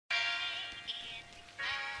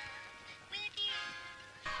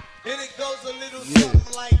And it goes a little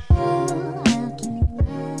something like.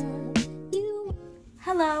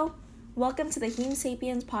 Hello, welcome to the Heme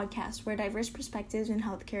Sapiens podcast, where diverse perspectives in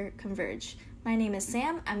healthcare converge. My name is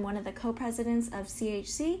Sam. I'm one of the co-presidents of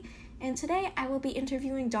CHC, and today I will be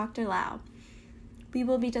interviewing Dr. Lau. We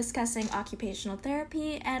will be discussing occupational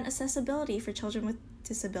therapy and accessibility for children with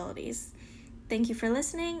disabilities. Thank you for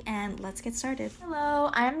listening, and let's get started. Hello,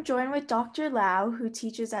 I'm joined with Dr. Lau, who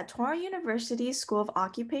teaches at Touro University School of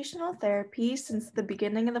Occupational Therapy since the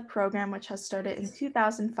beginning of the program, which has started in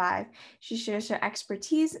 2005. She shares her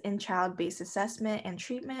expertise in child-based assessment and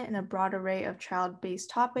treatment in a broad array of child-based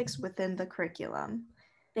topics within the curriculum.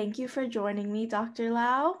 Thank you for joining me, Dr.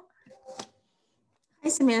 Lau. Hi,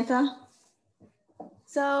 Samantha.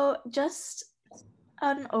 So just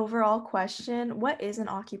an overall question, what is an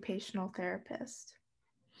occupational therapist?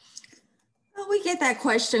 Well, we get that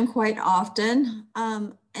question quite often.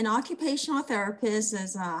 An occupational therapist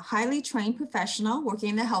is a highly trained professional working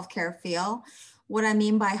in the healthcare field. What I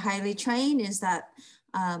mean by highly trained is that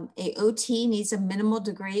a OT needs a minimal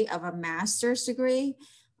degree of a master's degree,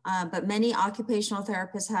 but many occupational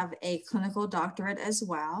therapists have a clinical doctorate as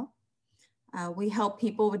well. We help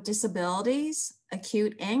people with disabilities,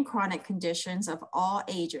 acute and chronic conditions of all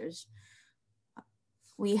ages.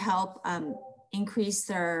 We help increase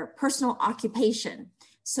their personal occupation.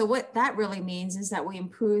 So what that really means is that we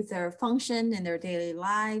improve their function in their daily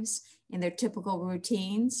lives, in their typical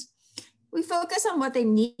routines. We focus on what they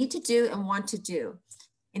need to do and want to do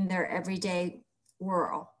in their everyday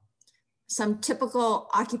world. Some typical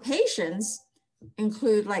occupations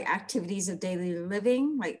include like activities of daily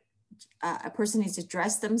living, like a person needs to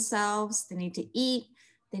dress themselves, they need to eat,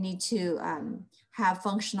 they need to have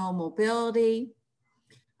functional mobility.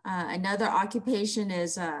 Another occupation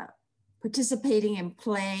is participating in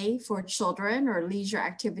play for children or leisure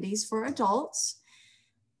activities for adults.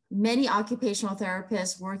 Many occupational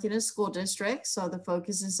therapists work in a school district, so the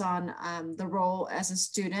focus is on the role as a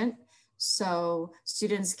student, so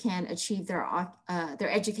students can achieve their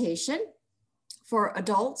education. For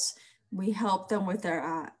adults, we help them with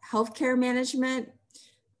their healthcare management,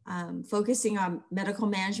 focusing on medical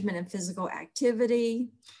management and physical activity,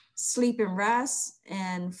 sleep and rest.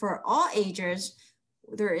 And for all ages,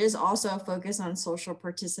 there is also a focus on social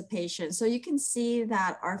participation. So you can see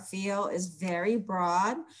that our field is very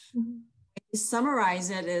broad. Mm-hmm. To summarize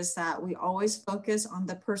it is that we always focus on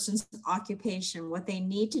the person's occupation, what they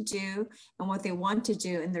need to do and what they want to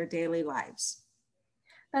do in their daily lives.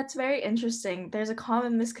 That's very interesting. There's a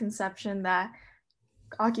common misconception that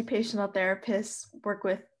occupational therapists work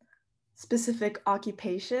with specific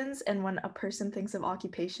occupations, and when a person thinks of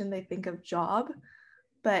occupation, they think of job,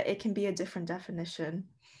 but it can be a different definition,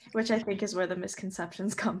 which I think is where the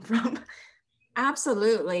misconceptions come from.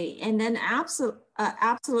 Absolutely. And then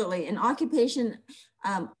absolutely, an occupation,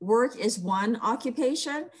 work is one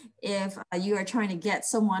occupation. If you are trying to get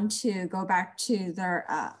someone to go back to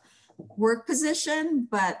their work position,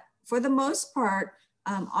 but for the most part,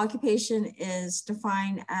 occupation is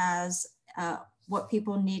defined as what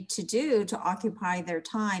people need to do to occupy their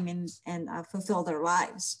time and fulfill their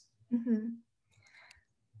lives. Mm-hmm.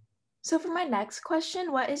 So for my next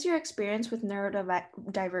question, what is your experience with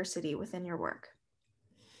neurodiversity within your work?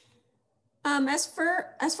 As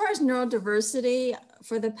far as neurodiversity,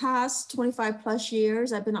 for the past 25 plus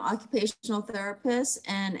years, I've been an occupational therapist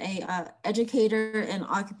and a educator in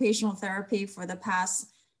occupational therapy for the past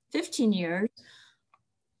 15 years.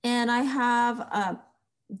 And I have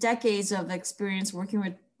decades of experience working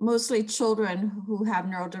with mostly children who have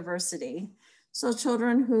neurodiversity. So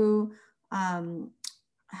children who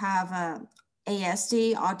have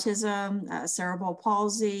ASD, autism, cerebral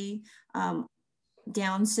palsy,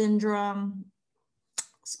 Down syndrome,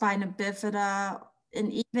 spina bifida,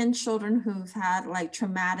 and even children who've had like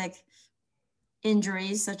traumatic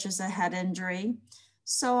injuries, such as a head injury.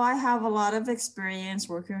 So I have a lot of experience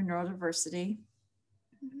working with neurodiversity.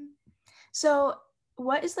 Mm-hmm. So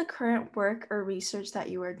what is the current work or research that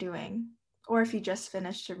you are doing? Or if you just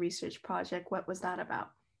finished a research project, what was that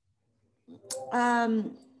about?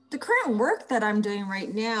 The current work that I'm doing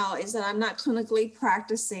right now is that I'm not clinically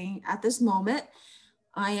practicing at this moment.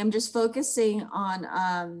 I am just focusing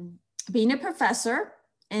on being a professor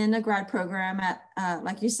in a grad program at,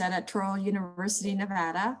 like you said, at Touro University,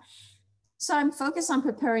 Nevada. So I'm focused on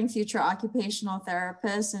preparing future occupational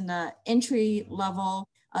therapists in the entry-level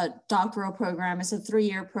doctoral program. It's a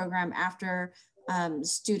 3-year program after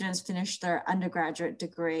students finish their undergraduate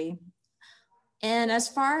degree. And as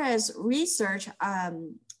far as research,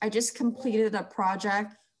 I just completed a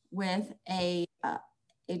project with a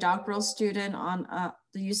a doctoral student on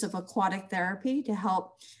the use of aquatic therapy to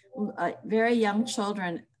help very young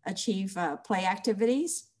children achieve play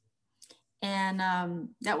activities. And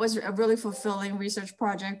that was a really fulfilling research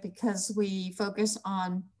project because we focus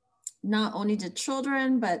on not only the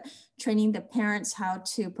children, but training the parents how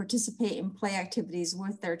to participate in play activities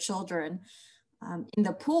with their children in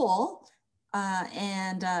the pool.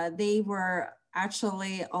 They were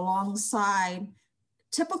actually alongside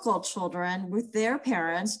typical children with their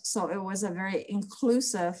parents. So it was a very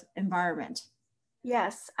inclusive environment.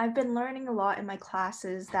 Yes, I've been learning a lot in my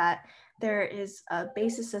classes that there is a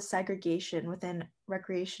basis of segregation within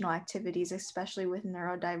recreational activities, especially with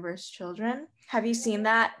neurodiverse children. Have you seen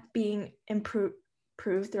that being improved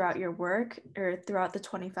throughout your work or throughout the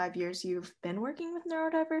 25 years you've been working with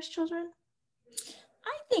neurodiverse children?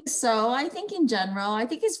 I think so. I think in general, I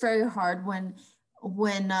think it's very hard when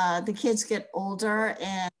the kids get older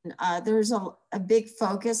and there's a big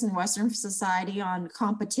focus in Western society on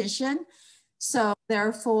competition. So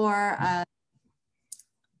therefore,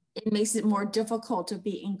 it makes it more difficult to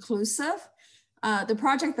be inclusive. The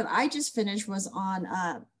project that I just finished was on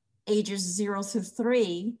ages 0 to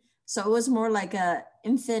 3. So it was more like a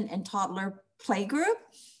infant and toddler play group.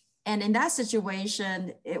 And in that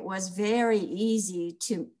situation, it was very easy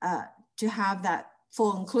to have that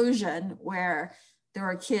full inclusion where there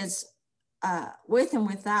were kids with and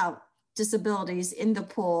without disabilities in the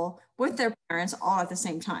pool with their parents all at the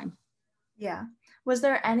same time. Yeah. Was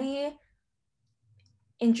there any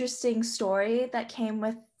interesting story that came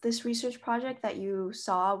with this research project that you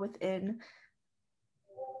saw within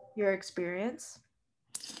your experience?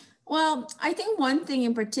 Well, I think one thing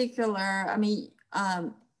in particular,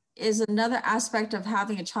 is another aspect of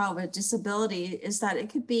having a child with a disability is that it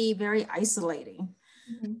could be very isolating.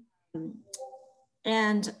 Mm-hmm.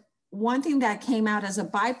 And one thing that came out as a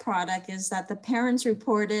byproduct is that the parents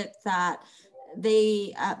reported that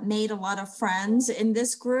they made a lot of friends in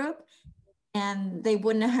this group, and they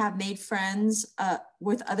wouldn't have made friends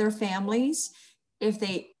with other families if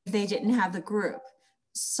they didn't have the group.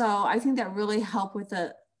 So I think that really helped with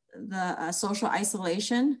the social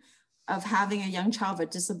isolation of having a young child with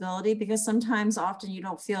disability, because often you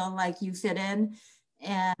don't feel like you fit in,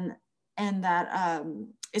 and that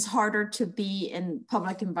it's harder to be in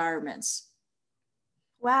public environments.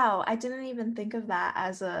 Wow, I didn't even think of that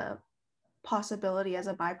as a possibility, as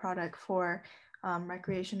a byproduct for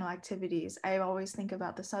recreational activities. I always think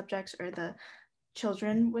about the subjects or the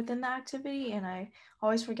children within the activity, and I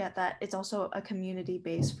always forget that it's also a community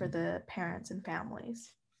base for the parents and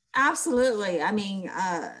families. Absolutely.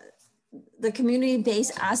 The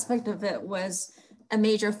community-based aspect of it was a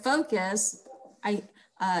major focus.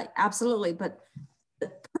 Absolutely, but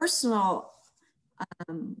the personal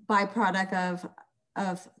byproduct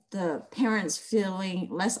of the parents feeling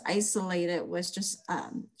less isolated was just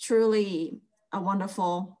truly a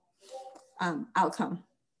wonderful outcome.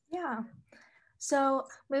 Yeah. So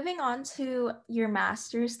moving on to your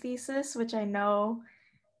master's thesis, which I know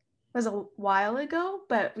was a while ago,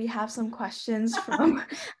 but we have some questions from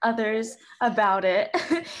others about it.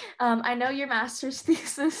 I know your master's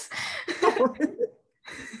thesis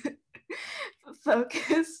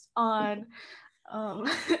focused on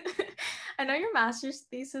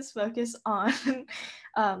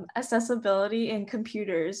accessibility in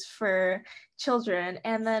computers for children.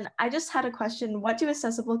 And then I just had a question: what do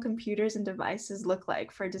accessible computers and devices look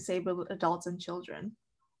like for disabled adults and children?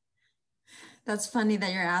 That's funny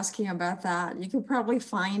that you're asking about that. You could probably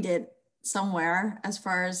find it somewhere. As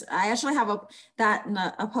far as I actually have that in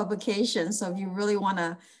a publication. So if you really want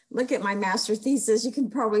to look at my master's thesis, you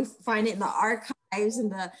can probably find it in the archives in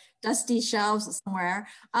the dusty shelves somewhere.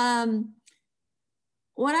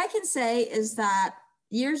 What I can say is that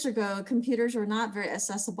years ago, computers were not very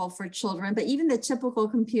accessible for children, but even the typical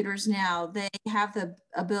computers now, they have the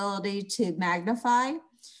ability to magnify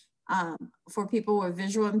for people with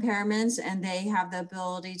visual impairments, and they have the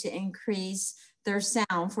ability to increase their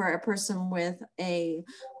sound for a person with a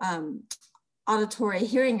auditory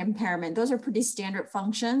hearing impairment. Those are pretty standard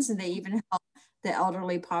functions, and they even help the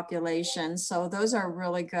elderly population. So those are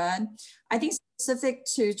really good. I think specific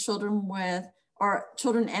to children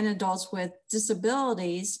and adults with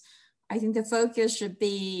disabilities, I think the focus should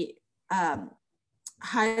be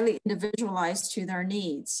highly individualized to their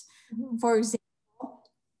needs. Mm-hmm. For example,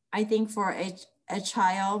 I think for a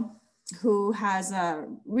child who has a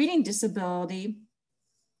reading disability,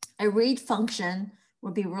 a read function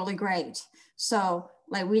would be really great. So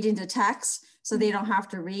like reading the text so they don't have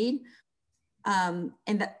to read. And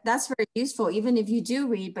that's very useful, even if you do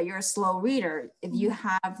read, but you're a slow reader. If you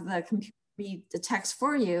have the computer read the text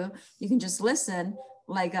for you, you can just listen,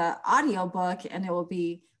 like a audiobook, and it will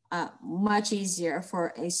be much easier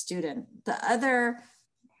for a student. The other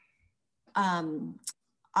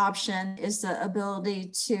option is the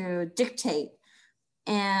ability to dictate.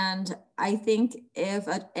 And I think if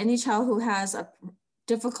any child who has a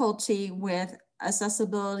difficulty with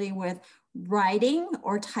accessibility with writing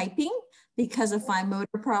or typing because of fine motor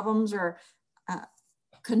problems or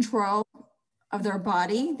control of their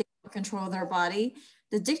body,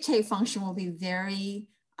 the dictate function will be very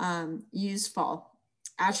useful.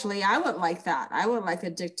 Actually, I would like that. I would like a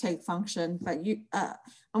dictate function, but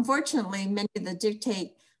unfortunately, many of the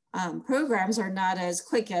dictate programs are not as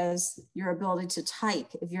quick as your ability to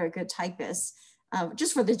type if you're a good typist,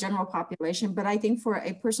 just for the general population. But I think for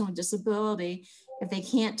a person with disability, if they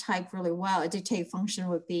can't type really well, a dictate function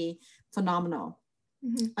would be phenomenal.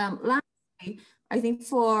 Mm-hmm. Lastly, I think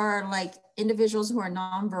for like individuals who are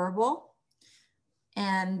nonverbal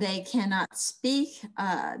and they cannot speak,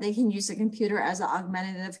 they can use a computer as an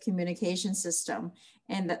augmentative communication system.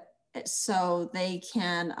 And so they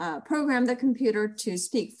can program the computer to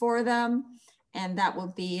speak for them. And that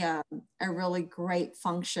would be a really great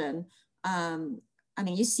function. I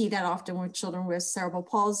mean, you see that often with children with cerebral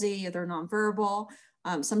palsy, if they're nonverbal.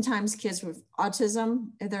 Sometimes kids with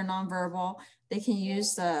autism, if they're nonverbal, they can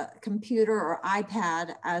use the computer or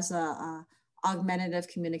iPad as a augmentative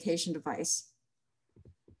communication device.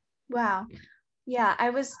 Wow. Yeah,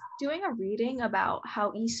 I was doing a reading about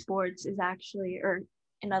how esports is actually, or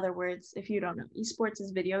in other words, if you don't know, esports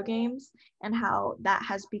is video games, and how that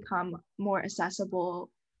has become more accessible,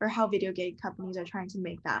 or how video game companies are trying to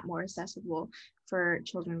make that more accessible for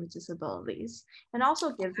children with disabilities, and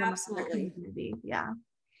also give them a community. Yeah.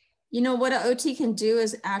 You know, what an OT can do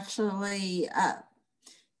is actually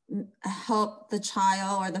help the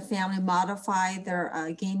child or the family modify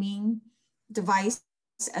their gaming device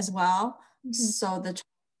as well. Mm-hmm. So the child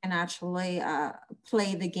can actually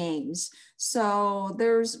play the games. So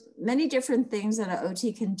there's many different things that an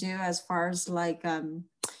OT can do as far as like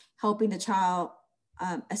helping the child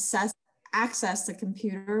access the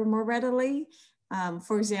computer more readily.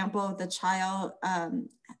 For example, if the child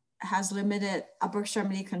has limited upper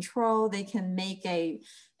extremity control, they can make a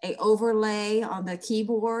overlay on the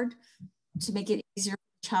keyboard to make it easier for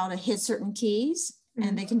the child to hit certain keys. Mm-hmm.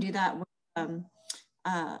 And they can do that with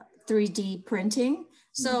 3D printing. Mm-hmm.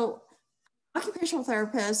 So occupational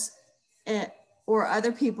therapists or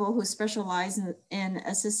other people who specialize in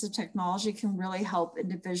assistive technology can really help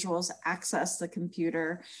individuals access the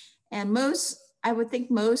computer. And I would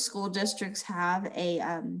think most school districts have a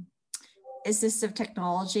assistive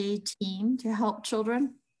technology team to help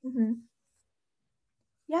children. Mm-hmm.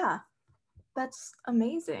 Yeah, that's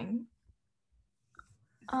amazing.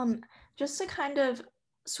 Just to kind of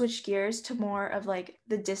switch gears to more of like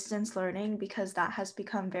the distance learning, because that has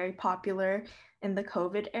become very popular in the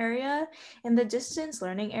COVID era. In the distance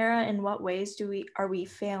learning era, in what ways are we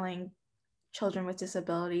failing children with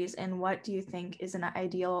disabilities, and what do you think is an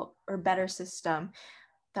ideal or better system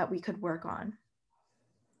that we could work on?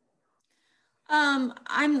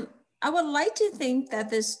 I would like to think that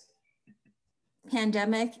this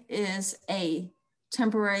pandemic is a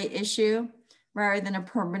temporary issue rather than a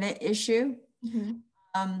permanent issue.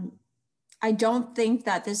 Mm-hmm. I don't think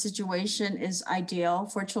that this situation is ideal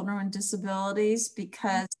for children with disabilities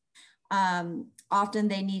because often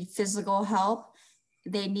they need physical help.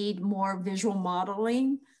 They need more visual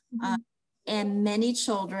modeling. Mm-hmm. And many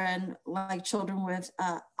children, like children with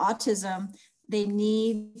autism, they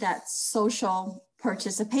need that social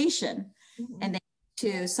participation. Mm-hmm. And they need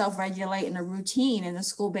to self-regulate in a routine, in a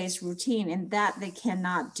school-based routine, and that they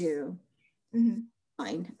cannot do. Mm-hmm.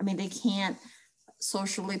 I mean, they can't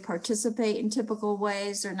socially participate in typical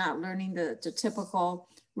ways. They're not learning the typical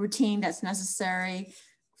routine that's necessary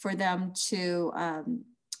for them to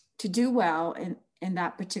do well in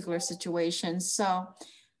that particular situation. So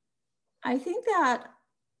I think that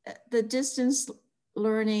the distance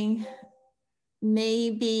learning may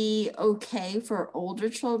be okay for older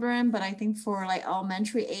children, but I think for like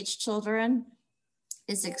elementary age children,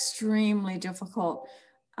 it's extremely difficult.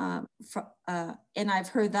 And I've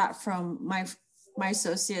heard that from my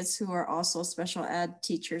associates who are also special ed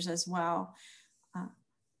teachers as well,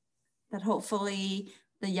 that hopefully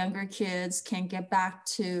the younger kids can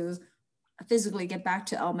physically get back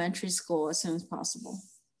to elementary school as soon as possible.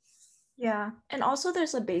 Yeah, and also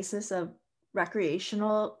there's a basis of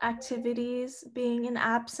recreational activities being in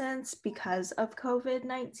absence because of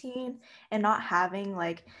COVID-19 and not having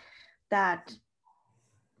like that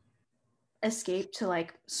escape to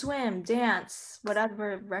like swim, dance,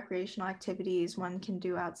 whatever recreational activities one can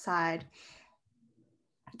do outside.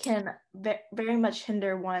 can very much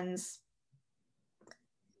hinder one's,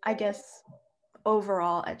 I guess,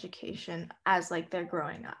 overall education as like they're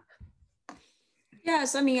growing up.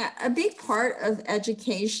 Yes, I mean, a big part of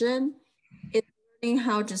education is learning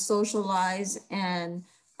how to socialize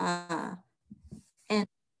uh, and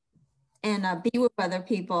be with other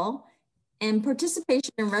people. And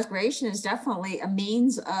participation in recreation is definitely a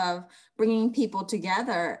means of bringing people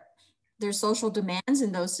together. There's social demands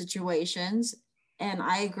in those situations. And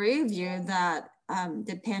I agree with you that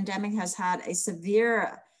the pandemic has had a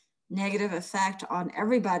severe negative effect on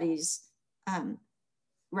everybody's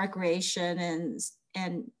recreation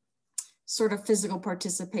and sort of physical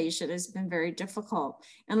participation. Has been very difficult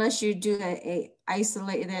unless you do a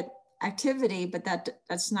isolated activity, but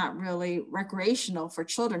that's not really recreational for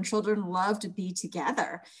children. Children love to be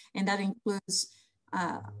together, and that includes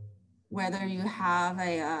whether you have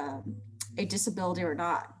a disability or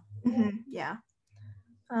not. Yeah.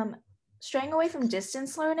 Straying away from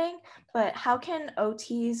distance learning, but how can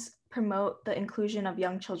OTs promote the inclusion of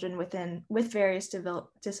young children with various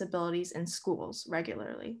disabilities in schools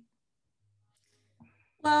regularly?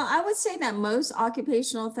 Well, I would say that most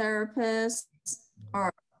occupational therapists,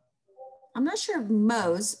 or I'm not sure if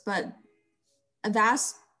most, but a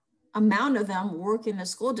vast amount of them work in the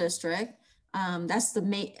school district. That's the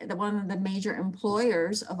one of the major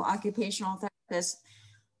employers of occupational therapists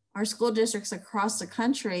are school districts across the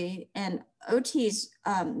country. And OTs,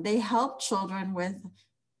 they help children with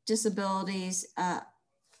disabilities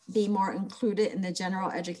be more included in the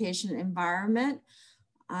general education environment.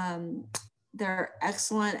 They're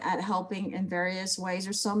excellent at helping in various ways.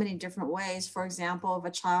 There's so many different ways. For example, if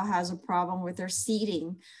a child has a problem with their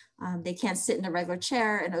seating, they can't sit in a regular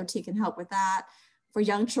chair, and OT can help with that. For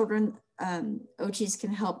young children, OTs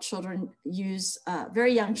can help children use,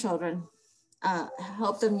 very young children,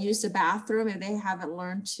 help them use the bathroom if they haven't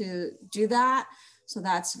learned to do that. So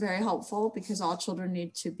that's very helpful because all children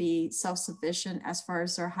need to be self-sufficient as far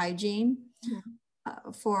as their hygiene.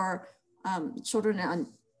 For children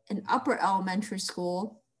in upper elementary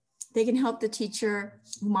school, they can help the teacher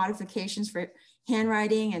modifications for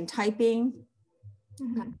handwriting and typing.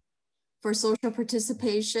 For social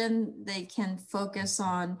participation, they can focus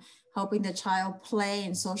on helping the child play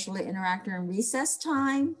and socially interact during recess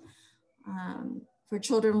time. For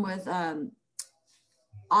children with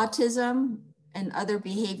autism and other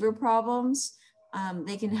behavior problems,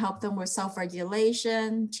 they can help them with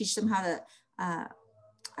self-regulation, teach them how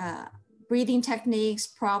to breathing techniques,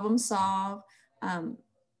 problem solve,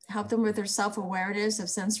 help them with their self-awareness of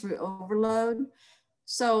sensory overload.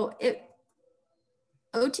 So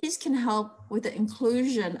OTs can help with the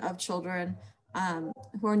inclusion of children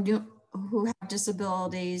who have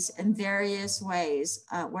disabilities in various ways,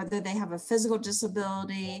 whether they have a physical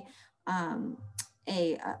disability,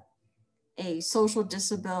 a social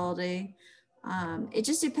disability. It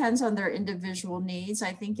just depends on their individual needs.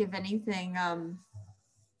 I think if anything,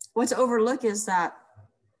 what's overlooked is that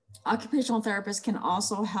occupational therapists can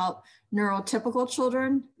also help neurotypical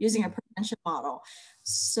children using a prevention model.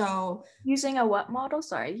 So using a what model?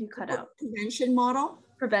 Sorry, you cut out. Prevention model.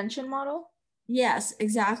 Prevention model? Yes,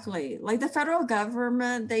 exactly. Like the federal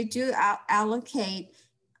government, they do allocate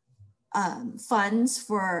funds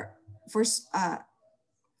for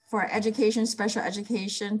education, special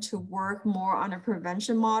education, to work more on a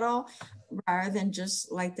prevention model rather than just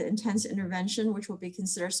like the intense intervention, which will be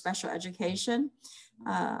considered special education.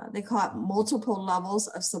 They call it multiple levels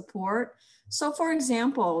of support. So for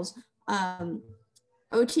examples,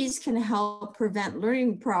 OTs can help prevent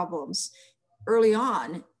learning problems early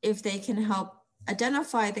on if they can help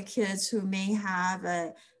identify the kids who may have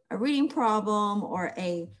a reading problem or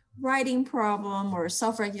a writing problem or a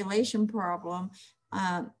self-regulation problem.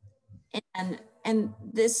 And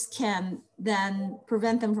this can then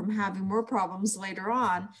prevent them from having more problems later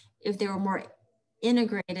on if they were more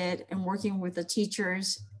integrated and working with the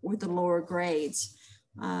teachers with the lower grades.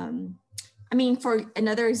 I mean, for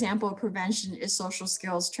another example of prevention is social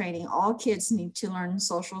skills training. All kids need to learn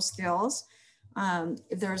social skills.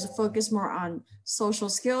 If there's a focus more on social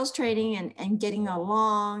skills training and getting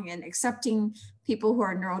along and accepting people who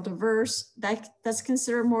are neurodiverse, that's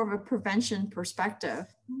considered more of a prevention perspective.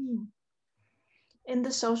 In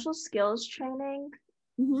the social skills training,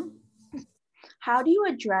 how do you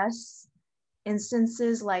address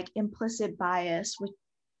instances like implicit bias with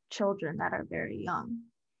children that are very young?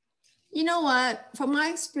 You know what? From my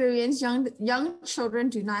experience, young children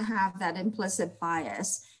do not have that implicit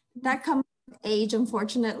bias. That comes with age,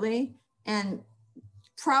 unfortunately, and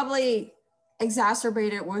probably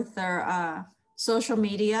exacerbated with their social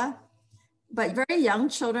media. But very young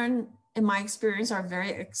children in my experience, are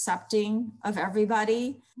very accepting of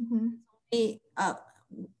everybody.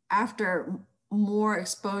 After more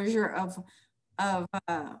exposure of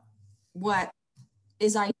what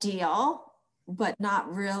is ideal, but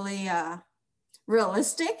not really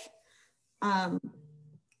realistic,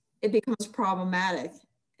 it becomes problematic.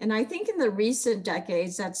 And I think in the recent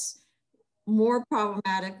decades, that's more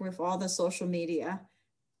problematic with all the social media,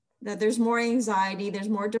 that there's more anxiety, there's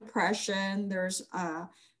more depression, there's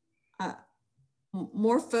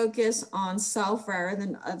more focus on self rather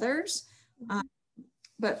than others.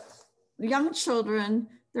 But young children,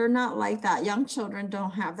 they're not like that. Young children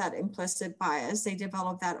don't have that implicit bias. They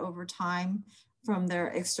develop that over time from their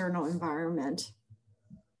external environment.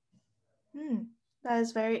 That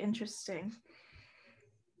is very interesting.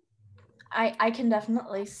 I can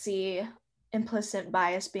definitely see implicit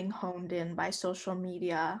bias being honed in by social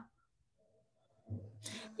media.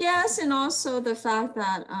 Yes, and also the fact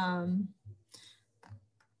that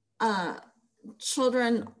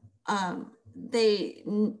children, they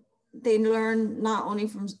learn not only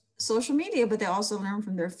from social media, but they also learn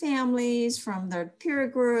from their families, from their peer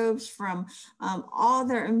groups, from all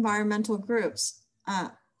their environmental groups.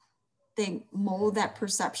 They mold that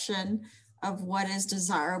perception of what is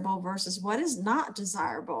desirable versus what is not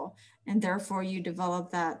desirable. And therefore you develop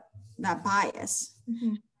that bias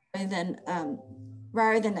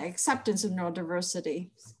rather than acceptance of neurodiversity.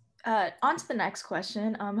 On to the next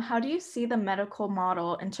question. How do you see the medical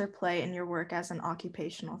model interplay in your work as an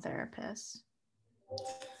occupational therapist?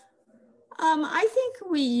 I think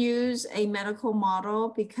we use a medical model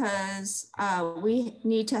because we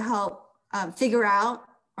need to help figure out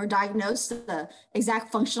or diagnose the exact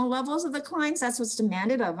functional levels of the clients. That's what's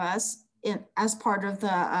demanded of us as part of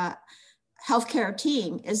the healthcare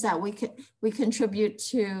team, is that we contribute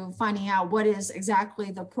to finding out what is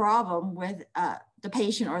exactly the problem with the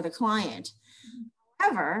patient or the client.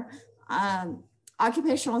 However,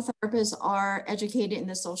 occupational therapists are educated in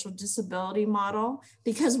the social disability model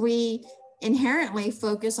because we inherently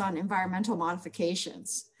focus on environmental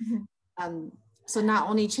modifications. So not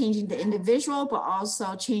only changing the individual, but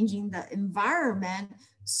also changing the environment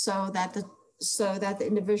so that the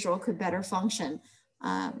individual could better function.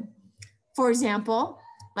 For example,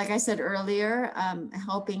 like I said earlier,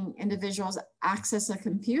 helping individuals access a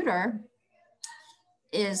computer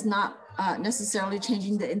is not necessarily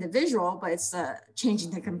changing the individual, but it's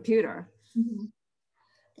changing the computer.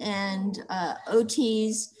 And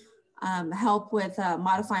OTs help with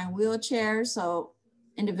modifying wheelchairs so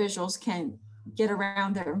individuals can get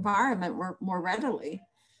around their environment more readily.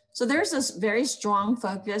 So there's this very strong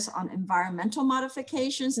focus on environmental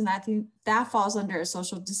modifications, and I think that falls under a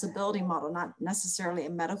social disability model, not necessarily a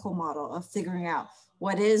medical model of figuring out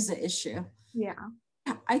what is the issue. Yeah.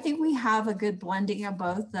 I think we have a good blending of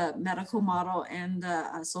both the medical model and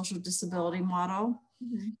the social disability model.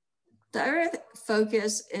 The other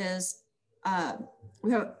focus is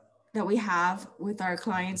we have with our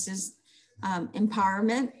clients is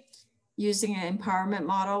empowerment, using an empowerment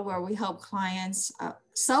model where we help clients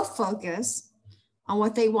self-focus on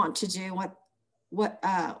what they want to do,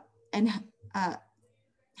 and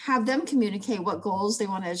have them communicate what goals they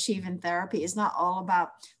want to achieve in therapy. It's not all about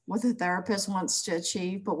what the therapist wants to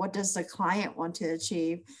achieve, but what does the client want to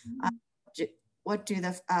achieve? What do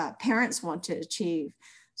the parents want to achieve?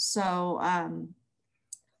 So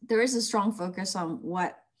there is a strong focus on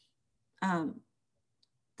what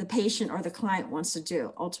the patient or the client wants to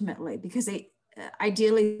do ultimately, because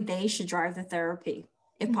ideally they should drive the therapy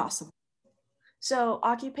if possible. So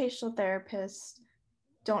occupational therapists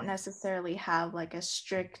don't necessarily have like a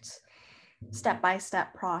strict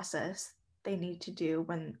step-by-step process they need to do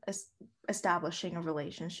when establishing a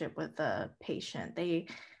relationship with the patient. They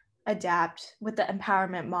adapt with the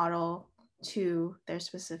empowerment model to their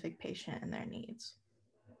specific patient and their needs.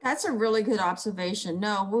 That's a really good observation.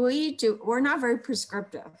 No, we're not very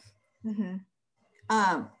prescriptive.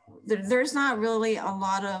 There's not really a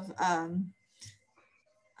lot of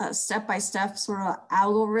step-by-step sort of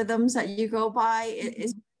algorithms that you go by. It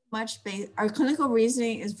is much based, our clinical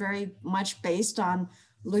reasoning is very much based on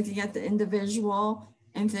looking at the individual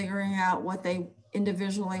and figuring out what they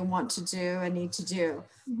individually want to do and need to do.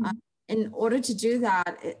 In order to do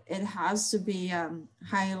that, it has to be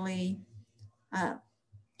highly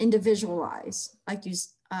individualized, like you,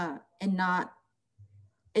 and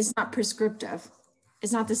it's not prescriptive.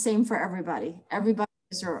 It's not the same for everybody. Everybody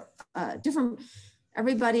is different.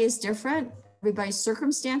 Everybody is different. Everybody's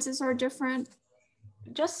circumstances are different.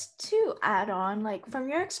 Just to add on, like from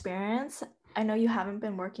your experience, I know you haven't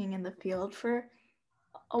been working in the field for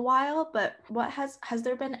a while, but has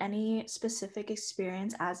there been any specific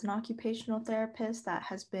experience as an occupational therapist that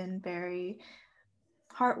has been very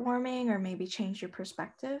heartwarming or maybe changed your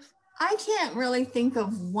perspective? I can't really think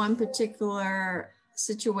of one particular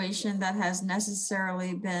situation that has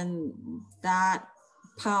necessarily been that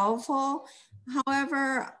powerful.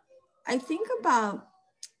 However, I think about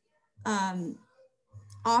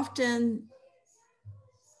often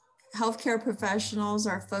healthcare professionals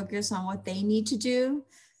are focused on what they need to do,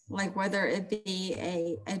 like whether it be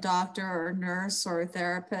a doctor or a nurse or a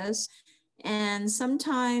therapist. And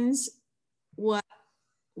sometimes what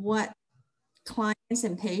clients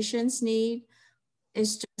and patients need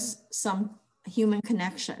is just some human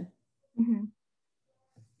connection. Mm-hmm.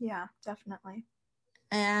 Yeah, definitely.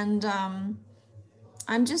 And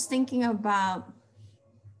I'm just thinking about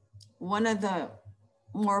one of the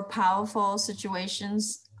more powerful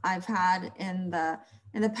situations I've had in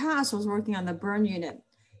the past was working on the burn unit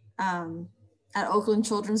at Oakland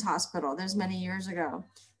Children's Hospital. There's many years ago,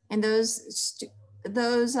 and those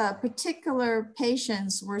particular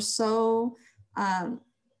patients were so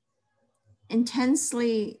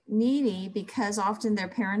intensely needy because often their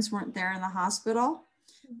parents weren't there in the hospital.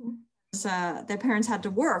 Mm-hmm. Their parents had to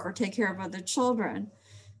work or take care of other children,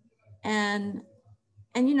 and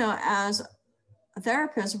as a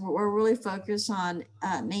therapist, we're really focused on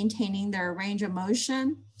maintaining their range of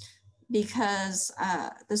motion, because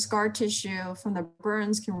the scar tissue from the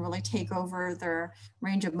burns can really take over their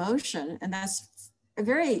range of motion, and that's a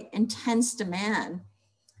very intense demand.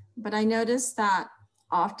 But I noticed that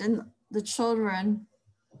often the children,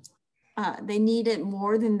 they needed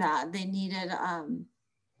more than that. They needed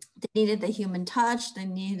the human touch. They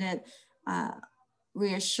needed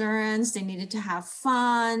reassurance. They needed to have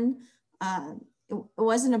fun. It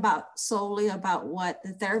wasn't solely about what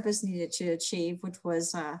the therapist needed to achieve, which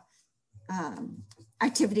was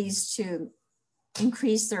activities to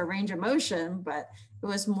increase their range of motion, but it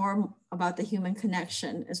was more about the human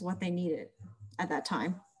connection is what they needed at that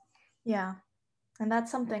time. Yeah, and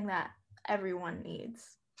that's something that everyone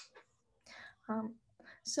needs.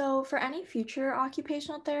 So for any future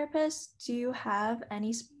occupational therapists, do you have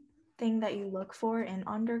anything that you look for in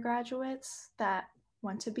undergraduates that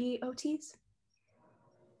want to be OTs?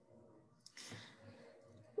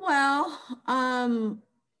 Well,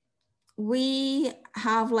 we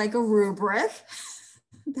have like a rubric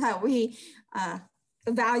that we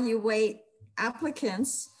evaluate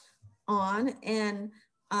applicants on. And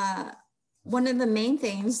one of the main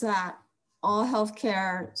things that all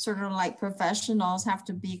healthcare sort of like professionals have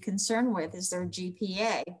to be concerned with is their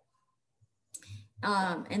GPA,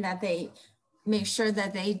 and that they make sure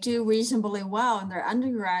that they do reasonably well in their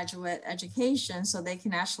undergraduate education so they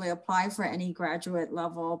can actually apply for any graduate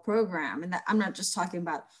level program. And that, I'm not just talking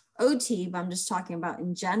about OT, but I'm just talking about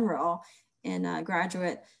in general. In a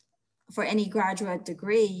graduate, for any graduate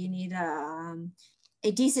degree, you need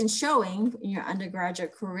a decent showing in your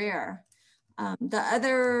undergraduate career. The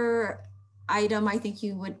other item I think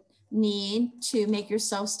you would need to make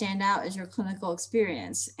yourself stand out is your clinical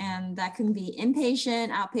experience. And that can be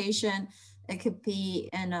inpatient, outpatient. It could be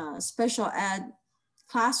in special ed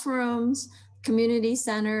classrooms, community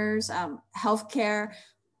centers, healthcare,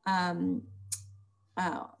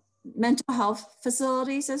 mental health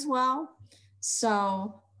facilities as well.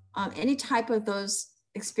 So any type of those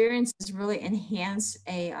experiences really enhance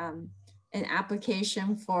an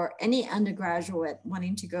application for any undergraduate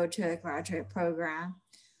wanting to go to a graduate program.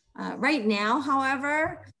 Right now,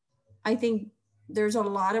 however, I think there's a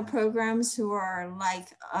lot of programs who are like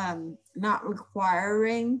not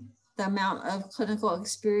requiring the amount of clinical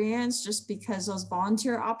experience just because those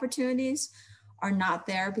volunteer opportunities are not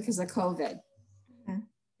there because of COVID. Mm-hmm.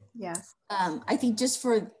 Yes. I think just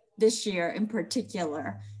for this year in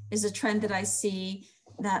particular is a trend that I see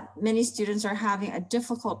that many students are having a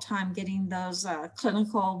difficult time getting those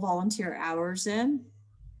clinical volunteer hours in.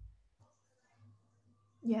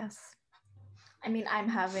 Yes. I mean, I'm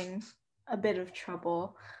having a bit of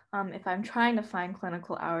trouble. If I'm trying to find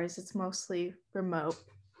clinical hours, it's mostly remote,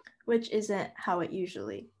 which isn't how it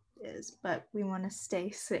usually is, but we want to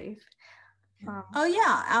stay safe. Oh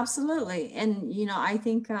yeah, absolutely. And, I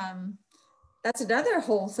think that's another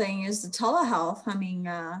whole thing is the telehealth. I mean,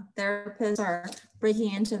 therapists are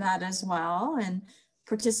breaking into that as well and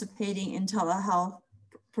participating in telehealth,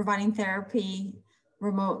 providing therapy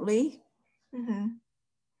remotely. Mm-hmm.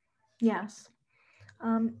 Yes.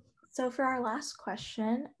 So for our last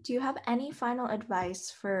question, do you have any final advice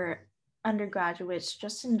for undergraduates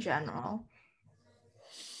just in general?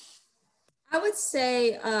 I would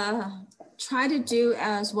say try to do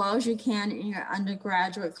as well as you can in your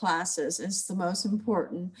undergraduate classes is the most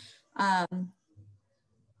important.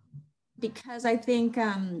 Because I think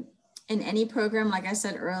in any program, like I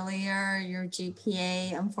said earlier, your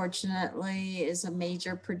GPA, unfortunately, is a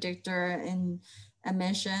major predictor in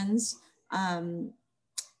admissions.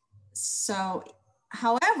 So,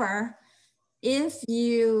 however, if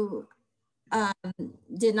you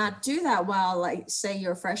did not do that well, like say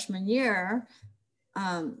your freshman year,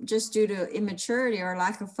 just due to immaturity or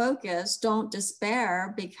lack of focus, don't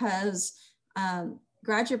despair because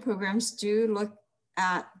graduate programs do look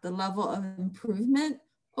at the level of improvement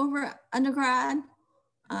over undergrad.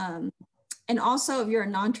 And also if you're a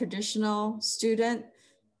non-traditional student,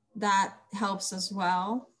 that helps as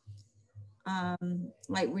well.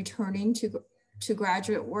 Like returning to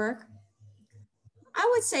graduate work. I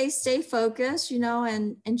would say stay focused,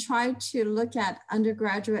 and try to look at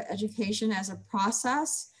undergraduate education as a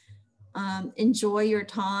process. Enjoy your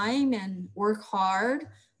time and work hard,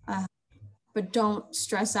 but don't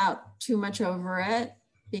stress out too much over it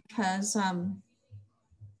because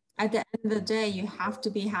at the end of the day, you have to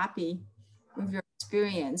be happy with your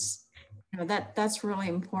experience. That's really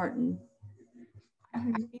important. I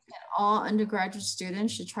think that all undergraduate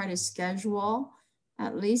students should try to schedule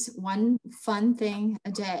at least one fun thing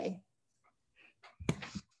a day.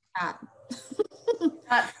 Not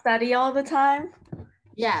study all the time?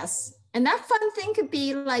 Yes. And that fun thing could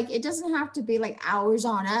be like, it doesn't have to be like hours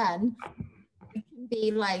on end. It can be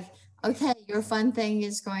like, okay, your fun thing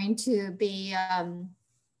is going to be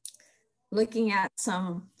looking at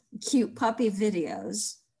some cute puppy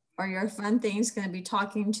videos, or your fun thing is going to be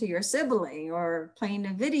talking to your sibling or playing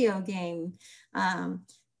a video game.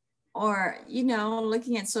 Or,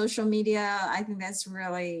 looking at social media. I think that's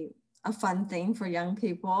really a fun thing for young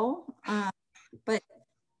people. But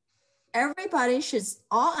everybody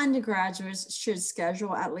all undergraduates should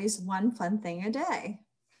schedule at least one fun thing a day.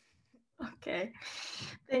 Okay,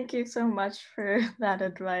 thank you so much for that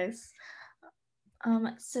advice.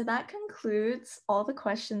 So that concludes all the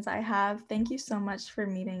questions I have. Thank you so much for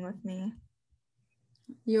meeting with me.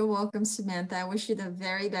 You're welcome, Samantha. I wish you the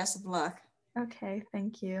very best of luck. Okay,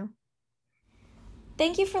 thank you.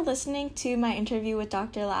 Thank you for listening to my interview with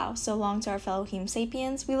Dr. Lau. So long to our fellow Heme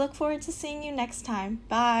Sapiens. We look forward to seeing you next time.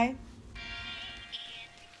 Bye.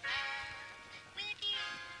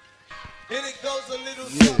 And it goes a little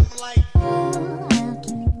something like